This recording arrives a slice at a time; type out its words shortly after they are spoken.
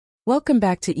Welcome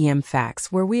back to EM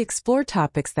Facts, where we explore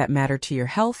topics that matter to your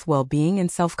health, well-being, and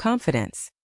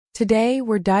self-confidence. Today,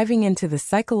 we're diving into the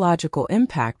psychological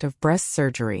impact of breast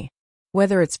surgery.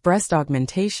 Whether it's breast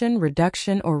augmentation,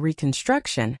 reduction, or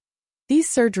reconstruction, these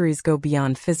surgeries go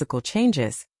beyond physical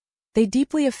changes. They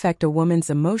deeply affect a woman's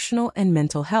emotional and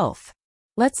mental health.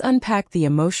 Let's unpack the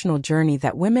emotional journey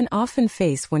that women often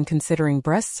face when considering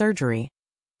breast surgery,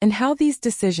 and how these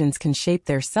decisions can shape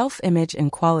their self-image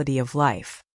and quality of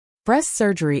life. Breast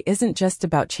surgery isn't just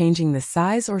about changing the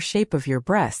size or shape of your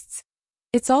breasts.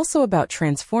 It's also about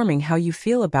transforming how you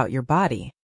feel about your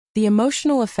body. The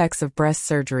emotional effects of breast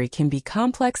surgery can be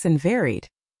complex and varied,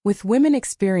 with women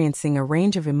experiencing a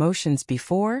range of emotions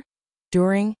before,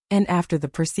 during, and after the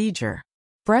procedure.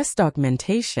 Breast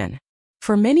augmentation.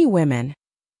 For many women,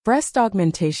 breast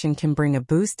augmentation can bring a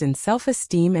boost in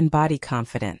self-esteem and body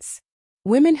confidence.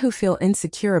 Women who feel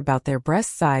insecure about their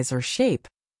breast size or shape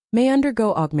may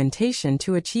undergo augmentation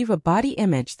to achieve a body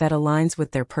image that aligns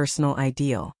with their personal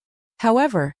ideal.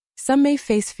 However, some may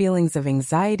face feelings of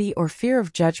anxiety or fear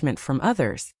of judgment from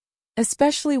others,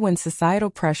 especially when societal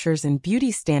pressures and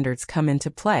beauty standards come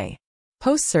into play.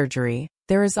 Post-surgery,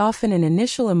 there is often an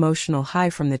initial emotional high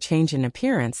from the change in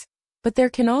appearance, but there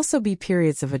can also be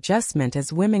periods of adjustment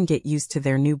as women get used to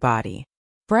their new body.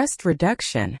 Breast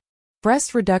reduction.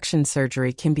 Breast reduction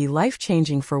surgery can be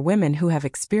life-changing for women who have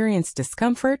experienced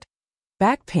discomfort,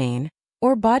 back pain,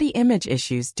 or body image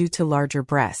issues due to larger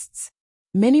breasts.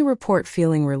 Many report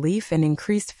feeling relief and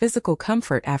increased physical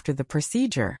comfort after the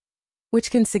procedure,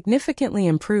 which can significantly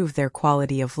improve their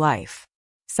quality of life.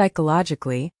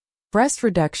 Psychologically, breast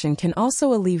reduction can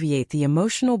also alleviate the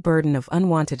emotional burden of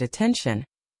unwanted attention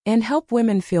and help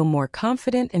women feel more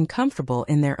confident and comfortable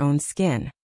in their own skin.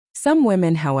 Some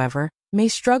women, however, may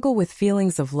struggle with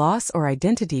feelings of loss or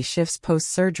identity shifts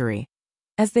post-surgery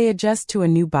as they adjust to a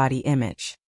new body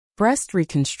image. Breast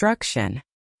reconstruction.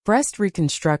 Breast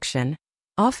reconstruction,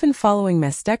 often following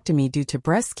mastectomy due to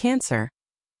breast cancer,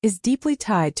 is deeply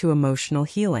tied to emotional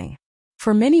healing.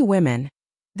 For many women,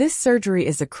 this surgery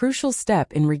is a crucial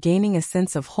step in regaining a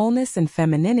sense of wholeness and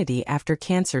femininity after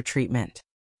cancer treatment.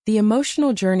 The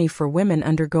emotional journey for women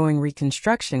undergoing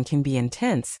reconstruction can be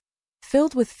intense,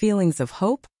 filled with feelings of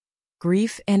hope,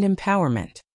 grief, and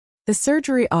empowerment. The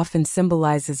surgery often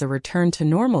symbolizes a return to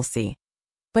normalcy,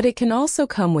 but it can also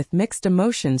come with mixed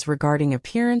emotions regarding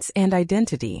appearance and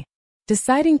identity.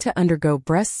 Deciding to undergo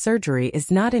breast surgery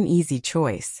is not an easy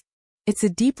choice. It's a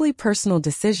deeply personal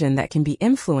decision that can be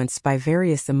influenced by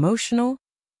various emotional,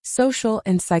 social,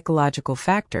 and psychological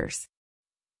factors.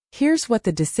 Here's what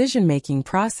the decision-making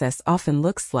process often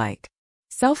looks like.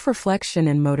 Self-reflection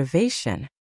and motivation.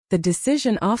 The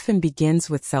decision often begins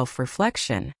with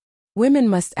self-reflection. Women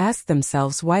must ask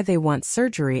themselves why they want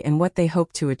surgery and what they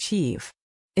hope to achieve.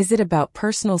 Is it about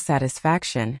personal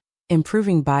satisfaction,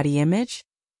 improving body image,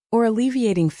 or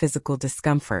alleviating physical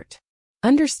discomfort?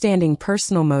 Understanding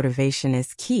personal motivation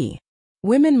is key.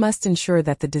 Women must ensure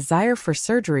that the desire for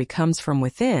surgery comes from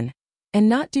within and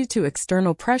not due to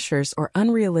external pressures or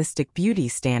unrealistic beauty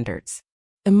standards.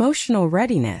 Emotional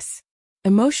readiness.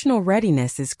 Emotional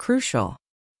readiness is crucial.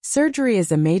 Surgery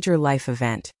is a major life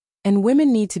event, and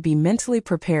women need to be mentally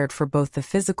prepared for both the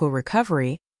physical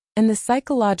recovery and the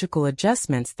psychological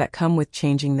adjustments that come with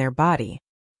changing their body.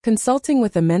 Consulting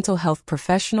with a mental health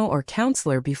professional or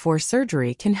counselor before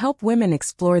surgery can help women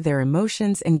explore their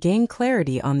emotions and gain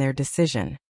clarity on their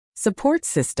decision. Support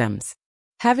systems.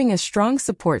 Having a strong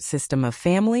support system of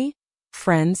family,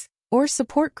 friends, or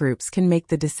support groups can make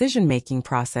the decision-making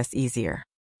process easier.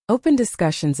 Open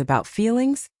discussions about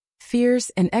feelings,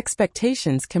 fears, and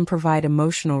expectations can provide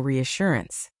emotional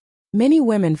reassurance. Many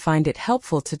women find it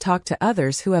helpful to talk to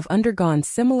others who have undergone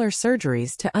similar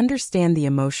surgeries to understand the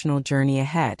emotional journey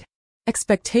ahead.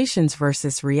 Expectations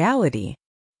versus reality.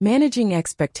 Managing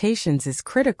expectations is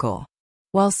critical.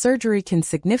 While surgery can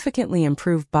significantly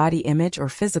improve body image or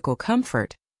physical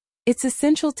comfort, it's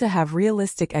essential to have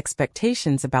realistic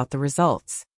expectations about the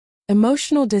results.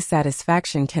 Emotional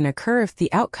dissatisfaction can occur if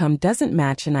the outcome doesn't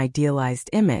match an idealized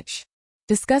image.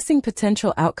 Discussing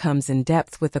potential outcomes in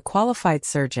depth with a qualified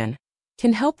surgeon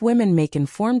can help women make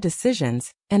informed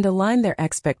decisions and align their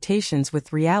expectations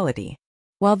with reality.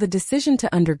 While the decision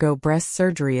to undergo breast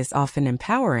surgery is often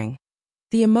empowering,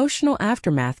 the emotional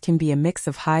aftermath can be a mix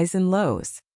of highs and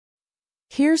lows.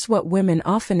 Here's what women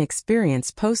often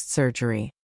experience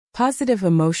post-surgery. Positive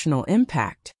emotional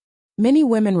impact. Many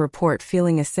women report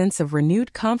feeling a sense of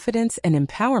renewed confidence and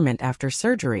empowerment after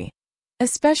surgery,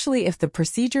 especially if the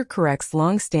procedure corrects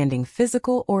long-standing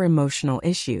physical or emotional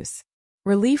issues.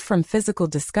 Relief from physical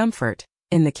discomfort.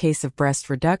 In the case of breast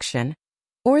reduction,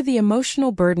 or the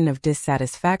emotional burden of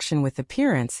dissatisfaction with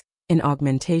appearance in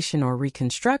augmentation or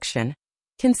reconstruction,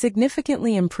 can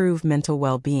significantly improve mental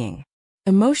well-being.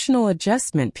 Emotional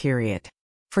adjustment period.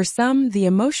 For some, the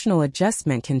emotional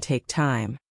adjustment can take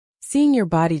time. Seeing your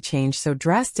body change so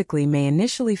drastically may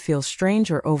initially feel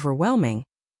strange or overwhelming,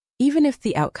 even if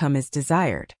the outcome is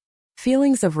desired.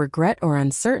 Feelings of regret or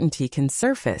uncertainty can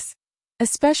surface,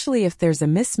 especially if there's a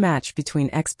mismatch between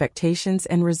expectations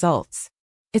and results.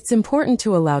 It's important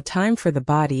to allow time for the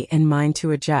body and mind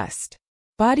to adjust.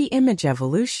 Body image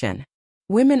evolution.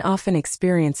 Women often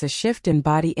experience a shift in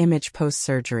body image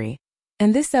post-surgery,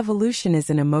 and this evolution is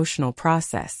an emotional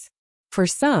process. For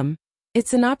some,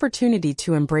 it's an opportunity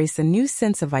to embrace a new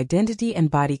sense of identity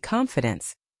and body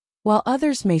confidence, while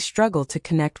others may struggle to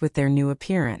connect with their new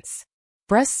appearance.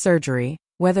 Breast surgery,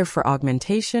 whether for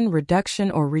augmentation,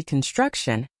 reduction, or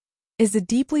reconstruction, is a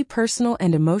deeply personal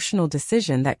and emotional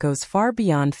decision that goes far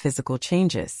beyond physical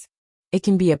changes. It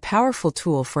can be a powerful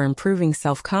tool for improving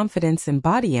self-confidence and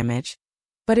body image,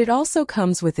 but it also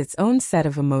comes with its own set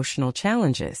of emotional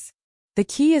challenges. The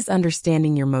key is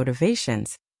understanding your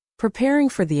motivations, preparing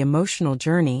for the emotional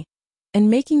journey, and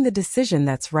making the decision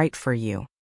that's right for you.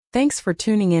 Thanks for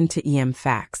tuning in to EM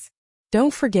Facts.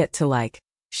 Don't forget to like,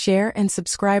 share, and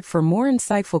subscribe for more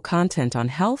insightful content on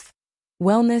health,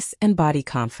 wellness, and body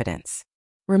confidence.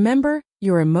 Remember,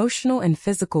 your emotional and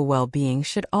physical well-being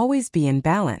should always be in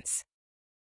balance.